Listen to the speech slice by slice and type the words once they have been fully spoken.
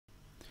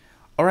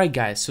Alright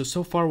guys,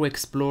 so far we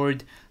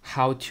explored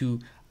how to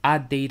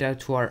add data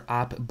to our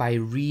app by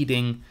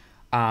reading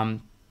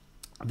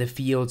the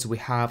fields we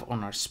have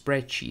on our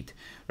spreadsheet.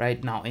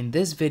 Right now in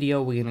this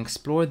video, we're going to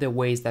explore the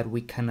ways that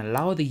we can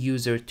allow the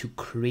user to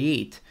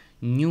create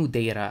new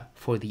data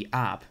for the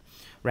app,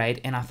 right?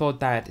 And I thought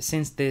that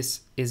since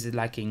this is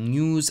like a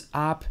news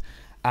app,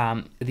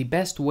 the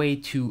best way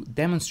to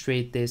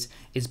demonstrate this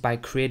is by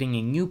creating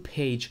a new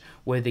page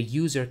where the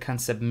user can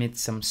submit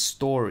some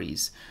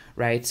stories,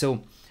 right?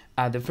 So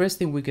the first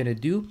thing we're going to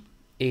do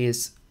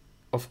is,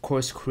 of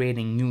course, create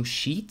a new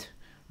sheet,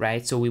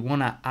 right? So we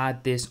want to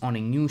add this on a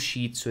new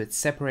sheet so it's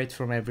separate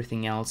from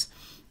everything else,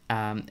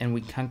 and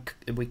we can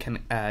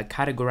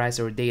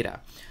categorize our data.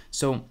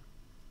 So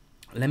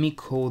let me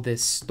call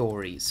this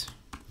stories,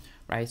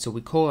 right? So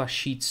we call our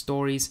sheet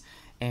stories,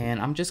 and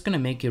I'm just going to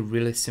make it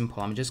really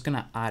simple. I'm just going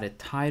to add a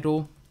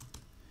title.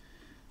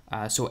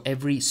 So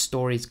every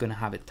story is going to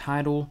have a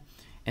title,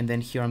 and then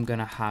here I'm going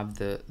to have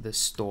the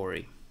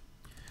story,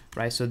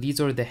 right? So these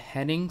are the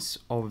headings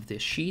of the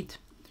sheet.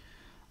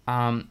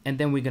 And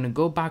then we're going to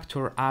go back to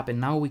our app,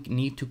 and now we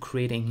need to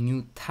create a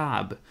new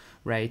tab,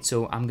 right?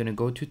 So I'm going to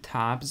go to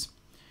tabs.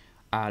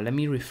 Let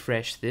me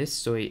refresh this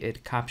so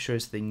it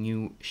captures the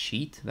new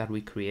sheet that we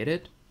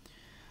created.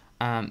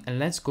 And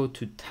let's go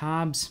to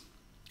tabs.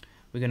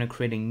 We're going to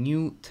create a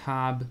new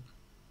tab.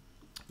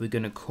 We're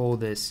going to call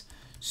this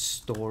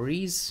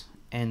stories,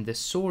 and the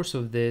source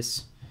of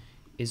this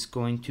is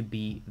going to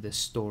be the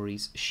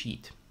stories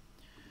sheet,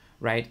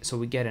 right? So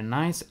we get a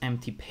nice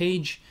empty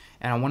page,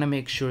 and I want to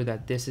make sure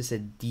that this is a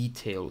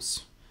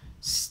details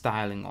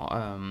styling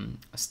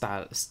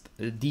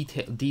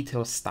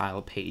detail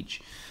style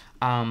page.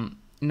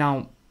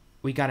 Now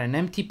we got an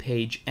empty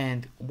page,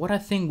 and what I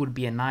think would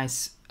be a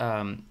nice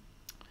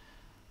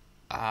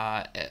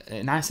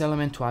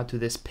element to add to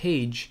this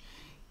page,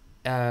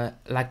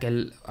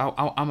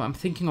 I'm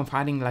thinking of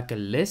adding like a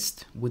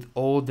list with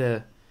all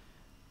the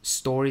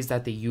stories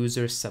that the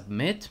users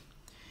submit,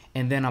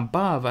 and then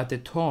above at the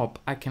top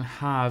I can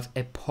have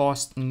a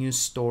post new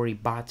story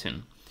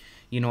button,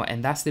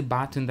 and that's the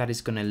button that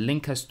is going to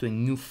link us to a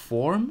new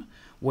form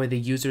where the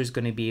user is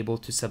going to be able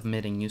to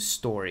submit a new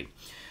story.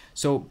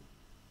 So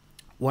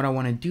what I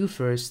want to do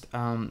first,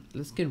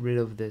 let's get rid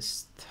of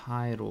this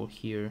title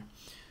here.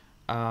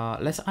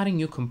 Let's add a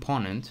new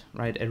component,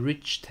 right? A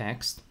rich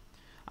text.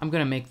 I'm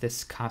going to make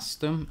this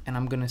custom, and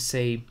I'm going to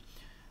say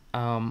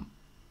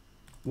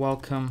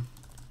welcome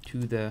to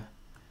the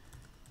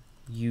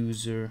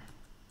user,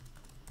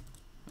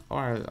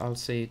 or I'll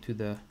say to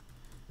the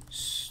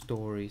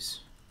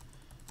stories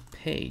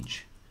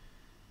page.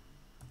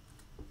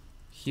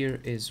 Here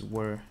is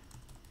where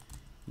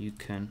you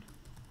can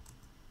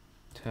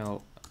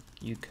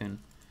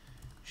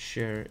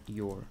share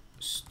your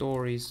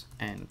stories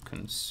and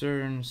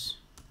concerns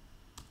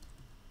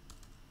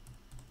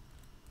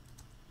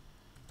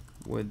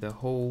with the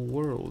whole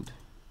world,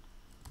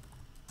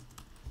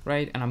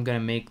 right? And I'm gonna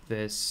make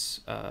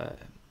this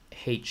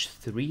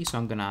H3, so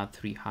I'm gonna add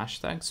 3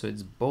 hashtags so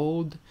it's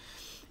bold,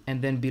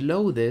 and then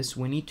below this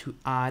we need to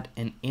add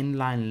an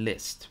inline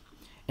list,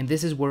 and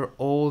this is where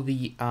all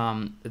the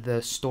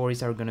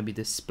stories are going to be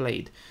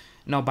displayed.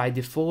 Now by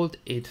default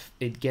it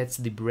gets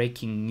the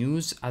breaking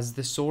news as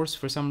the source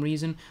for some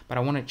reason, but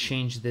I want to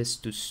change this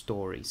to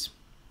stories,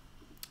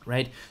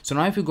 right? So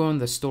now if we go on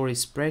the story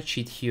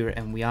spreadsheet here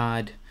and we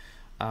add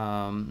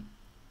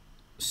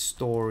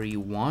story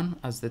 1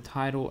 as the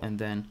title, and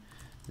then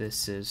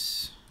this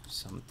is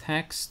some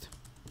text.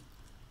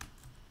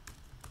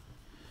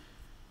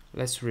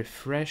 Let's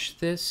refresh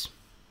this,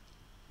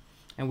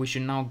 and we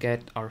should now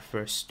get our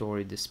first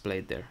story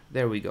displayed there.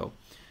 There we go.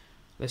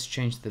 Let's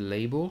change the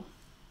label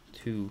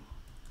to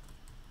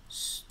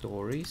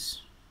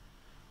stories,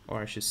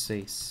 or I should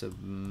say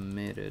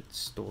submitted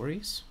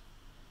stories,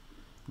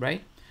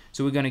 right?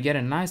 So we're going to get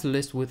a nice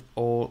list with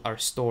all our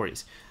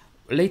stories.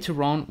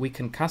 Later on we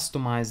can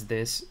customize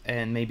this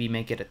and maybe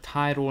make it a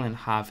title and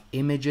have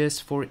images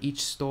for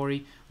each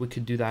story. We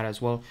could do that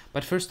as well,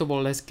 but first of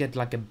all let's get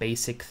like a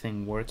basic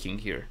thing working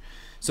here.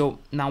 So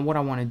now what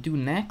I want to do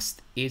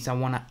next is I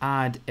want to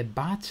add a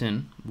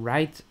button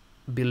right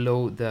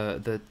below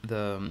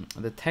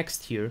the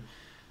text here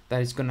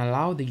that is going to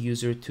allow the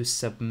user to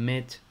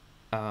submit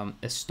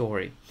a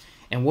story.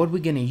 And what we're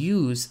going to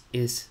use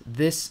is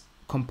this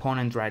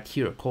component right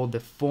here called the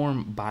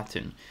form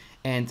button.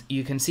 And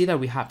you can see that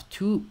we have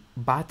 2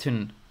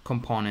 button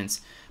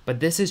components, but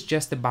this is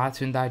just a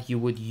button that you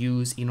would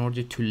use in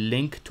order to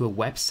link to a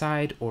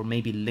website or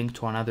maybe link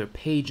to another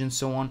page and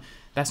so on.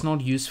 That's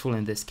not useful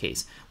in this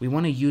case. We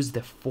want to use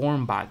the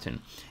form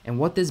button. And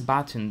what this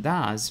button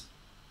does,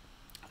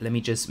 let me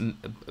just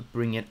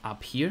bring it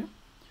up here.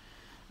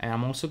 And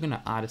I'm also going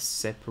to add a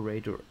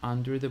separator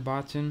under the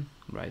button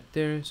right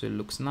there so it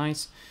looks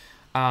nice.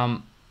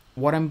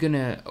 What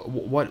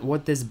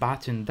this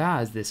button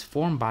does, this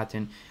form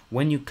button,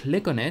 when you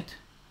click on it,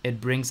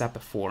 it brings up a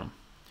form,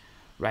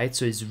 right?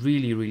 So it's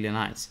really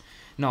nice.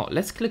 Now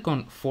let's click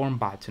on form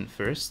button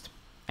first,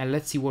 and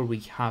let's see what we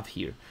have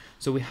here.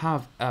 So we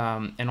have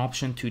an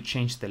option to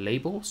change the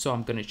label. So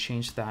I'm going to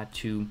change that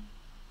to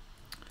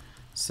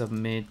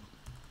submit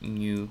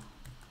new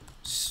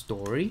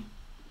story,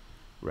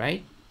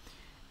 right?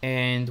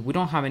 And we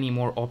don't have any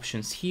more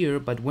options here,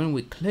 but when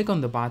we click on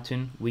the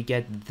button, we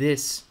get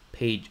this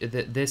page,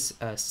 this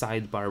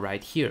sidebar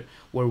right here,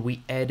 where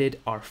we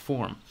edit our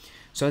form.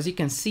 So as you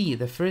can see,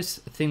 the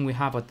first thing we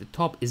have at the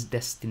top is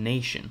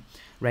destination,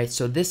 right?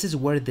 So this is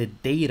where the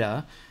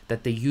data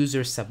that the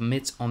user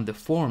submits on the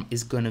form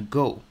is gonna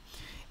go.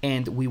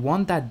 And we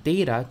want that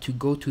data to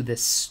go to the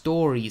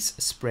stories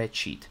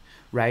spreadsheet,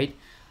 right?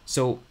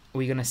 So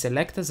we're gonna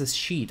select as a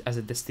sheet, as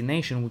a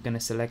destination, we're gonna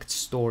select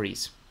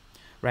stories,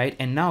 right?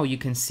 And now you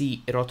can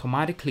see it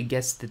automatically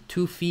gets the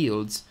two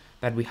fields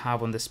that we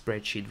have on the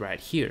spreadsheet right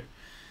here.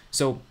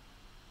 So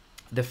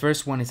the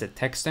first one is a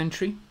text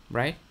entry,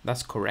 right?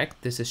 That's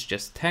correct. This is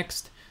just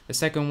text. The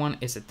second one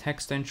is a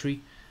text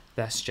entry.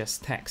 That's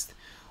just text.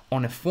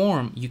 On a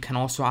form, you can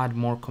also add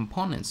more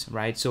components,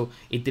 right? So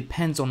it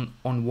depends on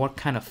what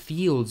kind of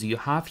fields you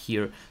have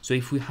here. So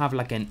if we have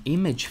like an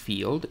image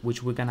field,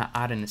 which we're gonna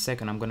add in a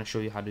second, I'm gonna show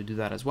you how to do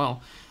that as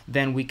well,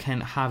 then we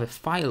can have a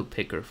file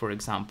picker, for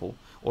example,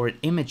 or an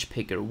image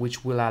picker,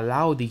 which will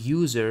allow the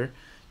user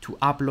to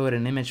upload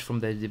an image from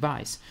their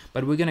device.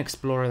 But we're gonna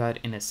explore that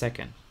in a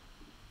second.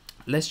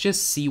 Let's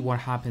just see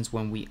what happens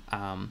when we,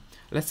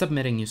 let's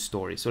submit a new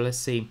story. So let's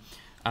say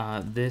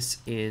this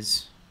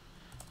is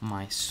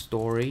my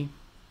story,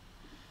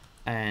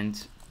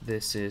 and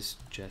this is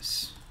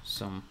just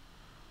some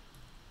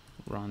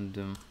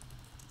random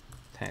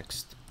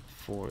text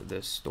for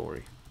the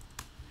story,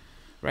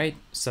 right?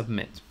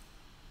 Submit.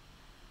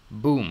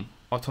 Boom,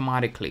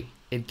 automatically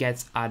it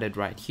gets added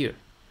right here,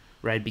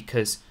 right?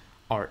 Because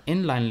our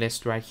inline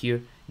list right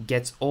here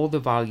gets all the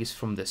values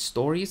from the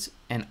stories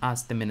and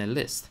adds them in a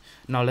list.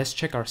 Now let's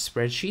check our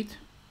spreadsheet.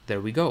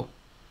 There we go,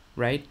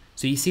 right?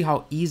 So you see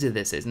how easy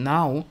this is.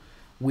 Now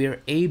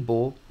we're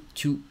able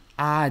to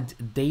add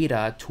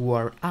data to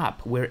our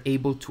app. We're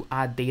able to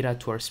add data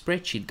to our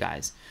spreadsheet,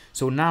 guys.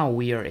 So now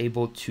we are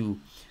able to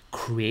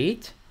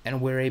create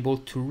and we're able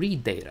to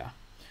read data,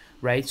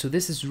 right? So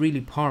this is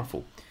really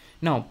powerful.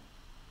 Now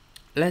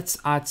let's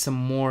add some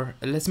more,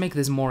 let's make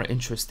this more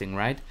interesting,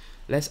 right?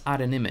 Let's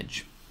add an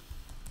image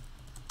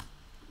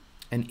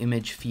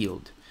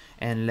field,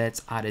 and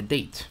let's add a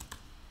date,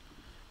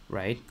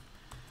 right?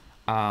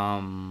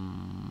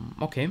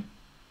 Okay,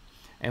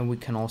 and we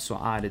can also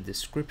add a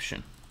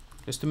description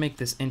just to make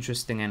this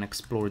interesting and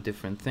explore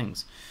different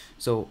things.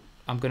 So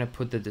I'm gonna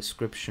put the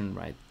description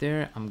right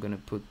there. I'm gonna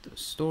put the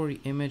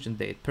story, image, and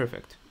date.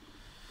 Perfect.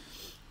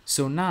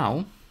 So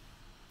now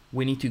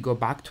we need to go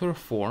back to our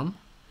form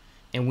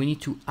and we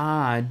need to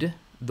add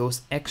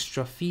those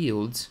extra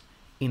fields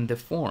in the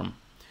form,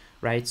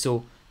 right?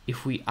 So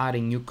if we add a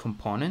new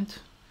component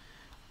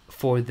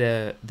for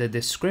the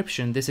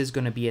description, this is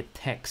going to be a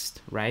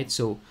text, right?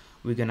 So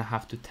we're going to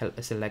have to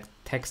select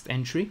text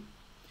entry,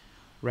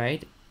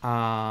 right?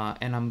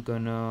 And I'm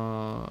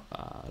gonna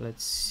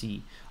let's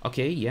see.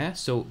 Okay, yeah,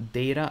 so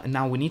data.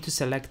 Now we need to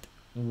select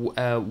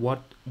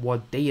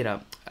what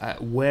data,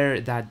 where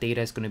that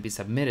data is going to be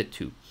submitted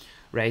to,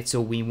 right?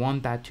 So we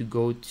want that to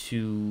go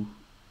to,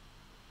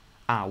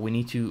 we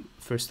need to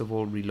first of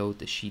all reload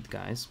the sheet,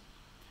 guys,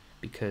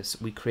 because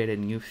we created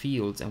new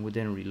fields and we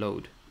didn't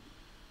reload.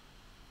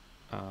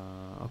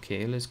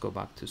 Okay, let's go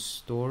back to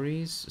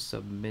stories,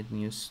 submit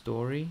new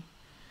story.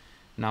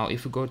 Now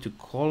if we go to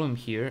column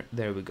here,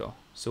 there we go.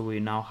 So we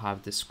now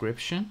have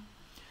description.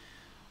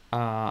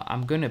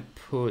 I'm gonna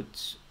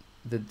put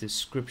the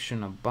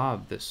description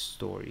above the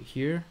story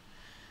here.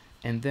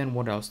 And then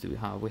what else do we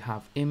have? We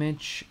have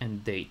image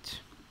and date.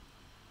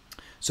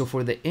 So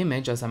for the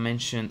image, as I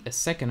mentioned a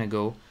second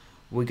ago,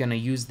 we're gonna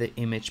use the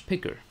image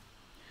picker,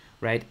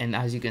 right? And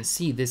as you can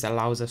see, this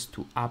allows us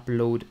to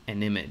upload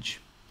an image,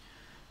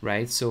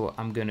 right? So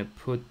I'm gonna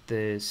put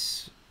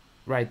this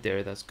right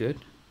there. That's good.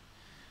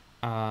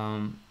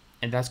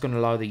 And that's gonna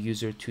allow the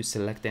user to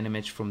select an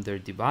image from their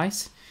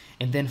device.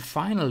 And then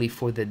finally,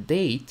 for the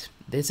date,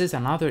 this is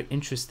another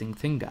interesting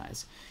thing,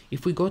 guys.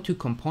 If we go to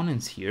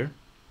components here,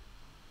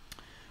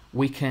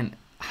 we can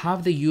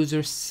have the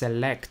user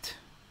select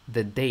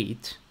the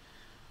date,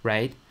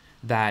 right,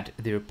 that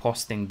they're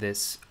posting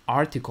this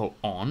article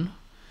on.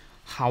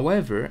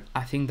 However,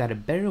 I think that a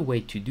better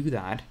way to do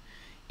that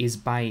is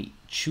by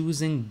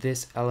choosing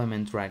this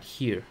element right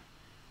here,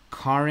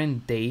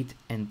 current date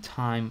and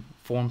time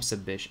form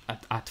submission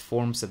at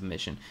form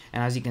submission.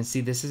 And as you can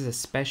see, this is a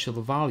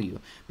special value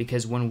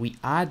because when we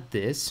add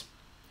this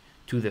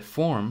to the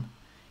form,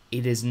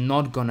 it is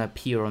not gonna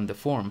appear on the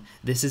form.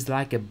 This is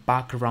like a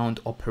background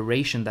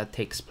operation that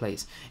takes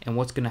place. And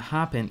what's gonna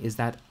happen is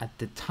that at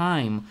the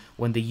time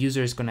when the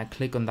user is gonna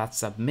click on that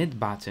submit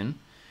button,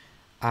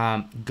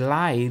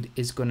 Glide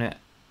is gonna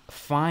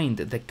find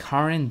the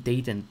current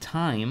date and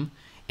time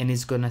and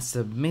is gonna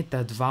submit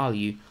that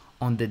value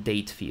on the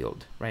date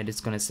field, right?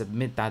 It's gonna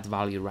submit that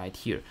value right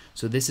here.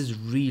 So this is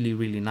really,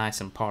 really nice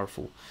and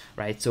powerful,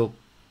 right? So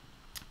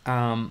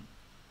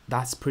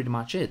that's pretty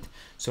much it.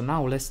 So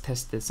now let's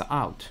test this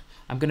out.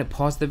 I'm gonna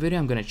pause the video.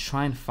 I'm gonna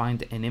try and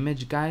find an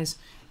image, guys,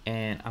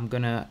 and I'm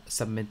gonna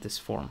submit this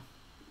form.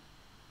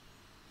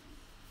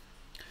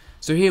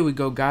 So here we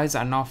go, guys.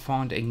 I now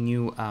found a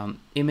new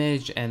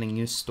image and a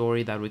new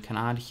story that we can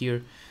add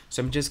here.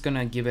 So I'm just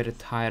gonna give it a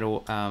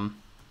title,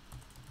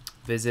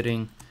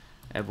 visiting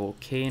a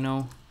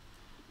volcano,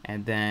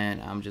 and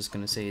then I'm just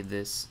gonna say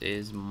this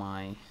is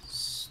my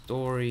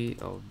story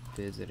of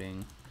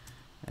visiting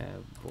a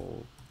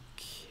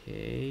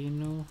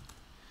volcano.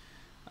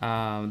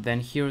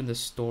 Then here in the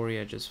story,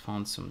 I just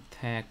found some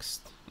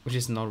text, which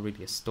is not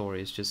really a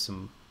story. It's just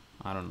some,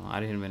 I don't know, I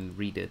didn't even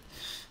read it.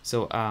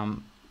 So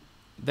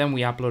then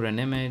we upload an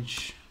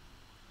image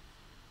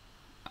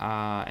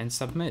and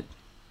submit.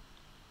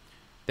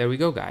 There we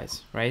go,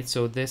 guys, right?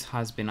 So this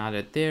has been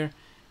added there,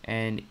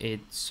 and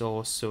it's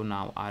also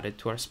now added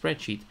to our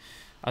spreadsheet.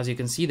 As you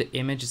can see, the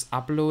image is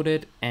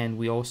uploaded, and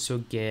we also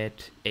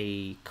get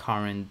a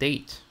current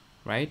date,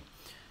 right?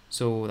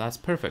 So that's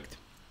perfect.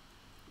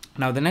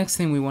 Now the next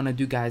thing we want to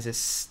do, guys, is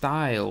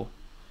style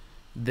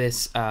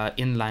this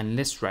inline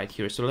list right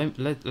here. So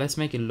let's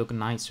make it look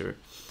nicer.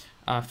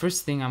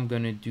 First thing I'm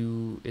gonna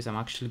do is I'm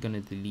actually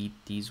gonna delete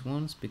these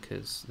ones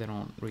because they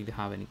don't really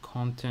have any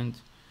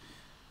content.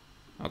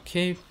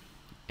 Okay,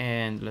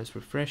 and let's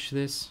refresh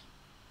this.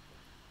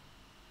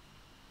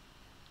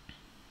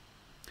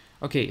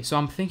 Okay, so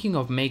I'm thinking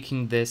of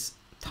making this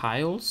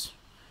tiles,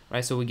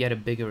 right? So we get a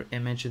bigger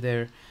image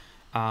there.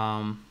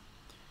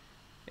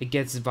 It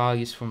gets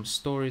values from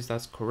stories,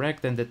 that's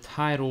correct. And the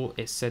title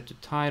is set to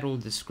title,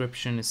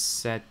 description is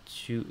set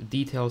to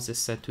details, is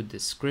set to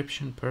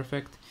description,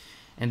 perfect.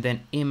 And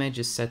then image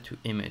is set to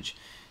image.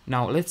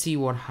 Now let's see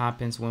what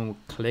happens when we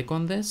click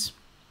on this.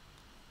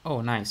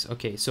 Oh, nice.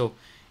 Okay, so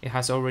it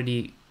has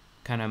already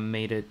kind of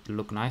made it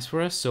look nice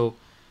for us. So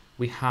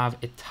we have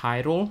a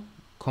title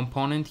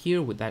component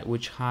here with that,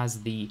 which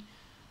has the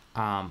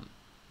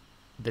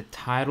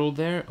title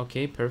there.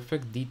 Okay,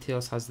 perfect.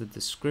 Details has the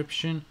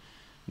description,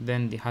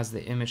 then it has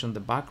the image on the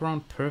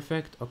background,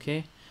 perfect.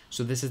 Okay,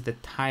 so this is the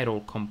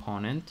title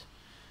component,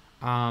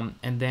 and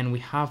then we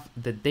have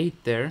the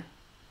date there,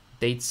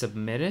 date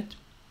submitted,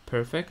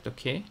 perfect.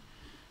 Okay,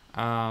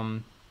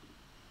 and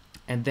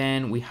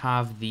then we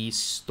have the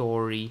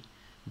story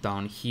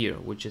down here,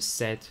 which is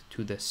set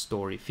to the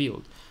story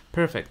field,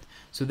 perfect.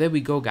 So there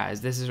we go,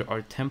 guys. This is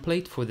our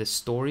template for the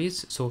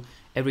stories. So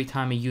every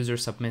time a user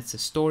submits a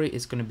story,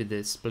 it's going to be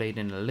displayed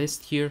in a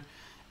list here,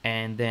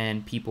 and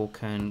then people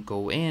can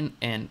go in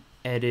and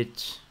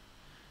edit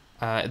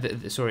read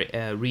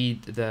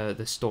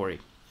the story,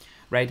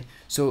 right?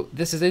 So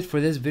this is it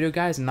for this video,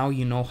 guys. Now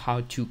you know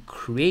how to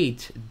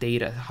create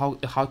data,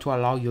 how to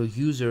allow your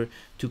user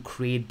to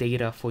create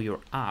data for your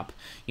app.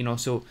 You know,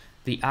 so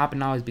the app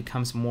now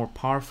becomes more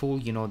powerful.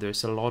 You know,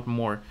 there's a lot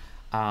more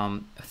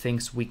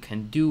things we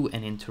can do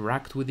and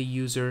interact with the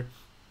user.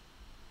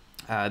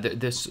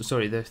 There's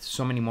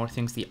so many more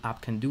things the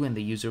app can do and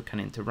the user can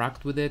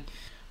interact with it.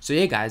 So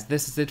yeah, guys,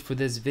 this is it for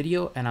this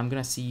video, and I'm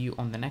gonna see you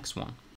on the next one.